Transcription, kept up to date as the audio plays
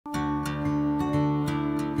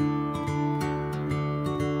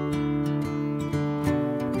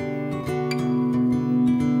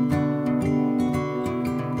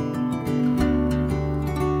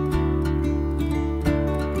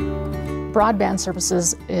Broadband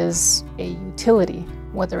services is a utility,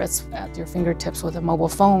 whether it's at your fingertips with a mobile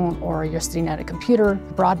phone or you're sitting at a computer.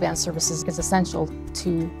 Broadband services is essential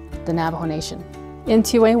to the Navajo Nation.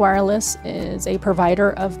 N2A Wireless is a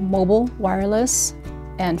provider of mobile wireless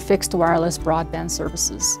and fixed wireless broadband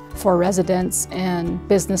services for residents and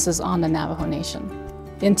businesses on the Navajo Nation.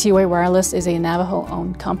 N2A Wireless is a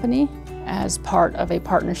Navajo-owned company as part of a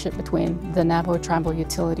partnership between the Navajo Tribal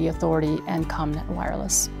Utility Authority and ComNet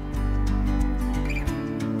Wireless.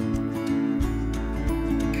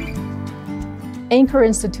 Anchor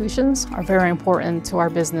institutions are very important to our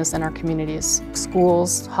business and our communities.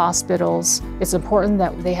 Schools, hospitals, it's important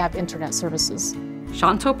that they have internet services.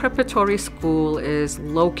 Shanto Preparatory School is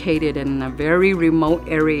located in a very remote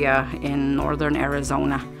area in northern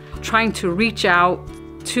Arizona. Trying to reach out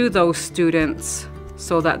to those students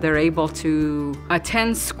so that they're able to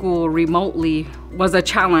attend school remotely was a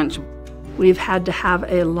challenge. We've had to have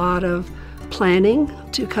a lot of planning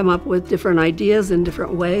to come up with different ideas in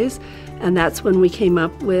different ways, and that's when we came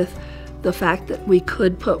up with the fact that we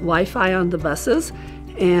could put Wi-Fi on the buses,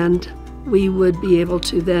 and we would be able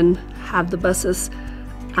to then have the buses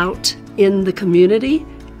out in the community,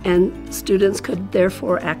 and students could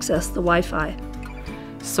therefore access the Wi-Fi.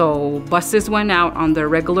 So buses went out on their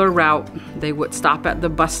regular route. They would stop at the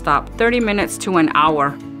bus stop 30 minutes to an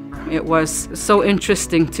hour. It was so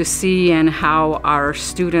interesting to see and how our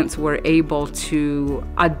students were able to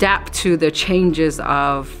adapt to the changes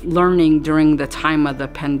of learning during the time of the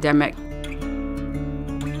pandemic.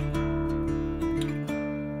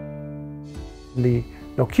 The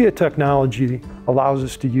Nokia technology allows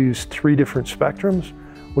us to use 3 different spectrums,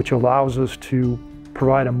 which allows us to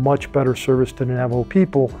provide a much better service to the Navajo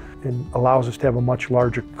people and allows us to have a much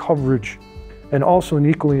larger coverage. And also, and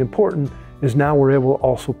equally important, is now we're able to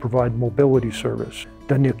also provide mobility service.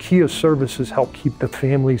 The Nokia services help keep the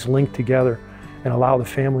families linked together and allow the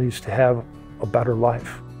families to have a better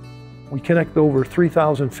life. We connected over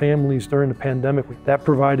 3,000 families during the pandemic. That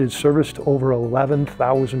provided service to over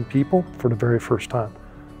 11,000 people for the very first time.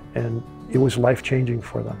 And it was life-changing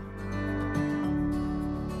for them.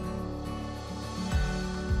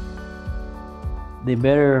 The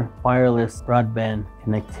better wireless broadband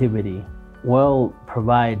connectivity will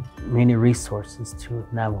provide many resources to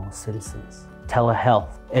Navajo citizens. Telehealth,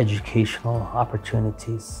 educational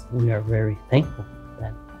opportunities. We are very thankful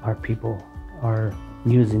that our people are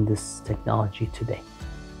using this technology today.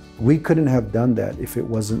 We couldn't have done that if it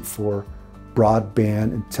wasn't for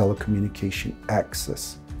broadband and telecommunication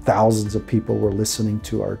access. Thousands of people were listening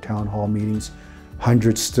to our town hall meetings.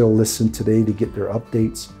 Hundreds still listen today to get their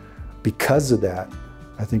updates. Because of that,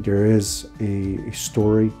 I think there is a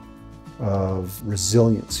story of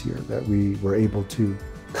resilience here, that we were able to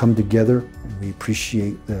come together, and we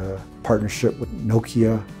appreciate the partnership with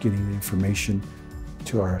Nokia. Getting the information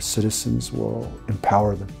to our citizens will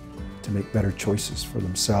empower them to make better choices for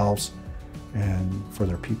themselves and for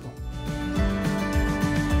their people.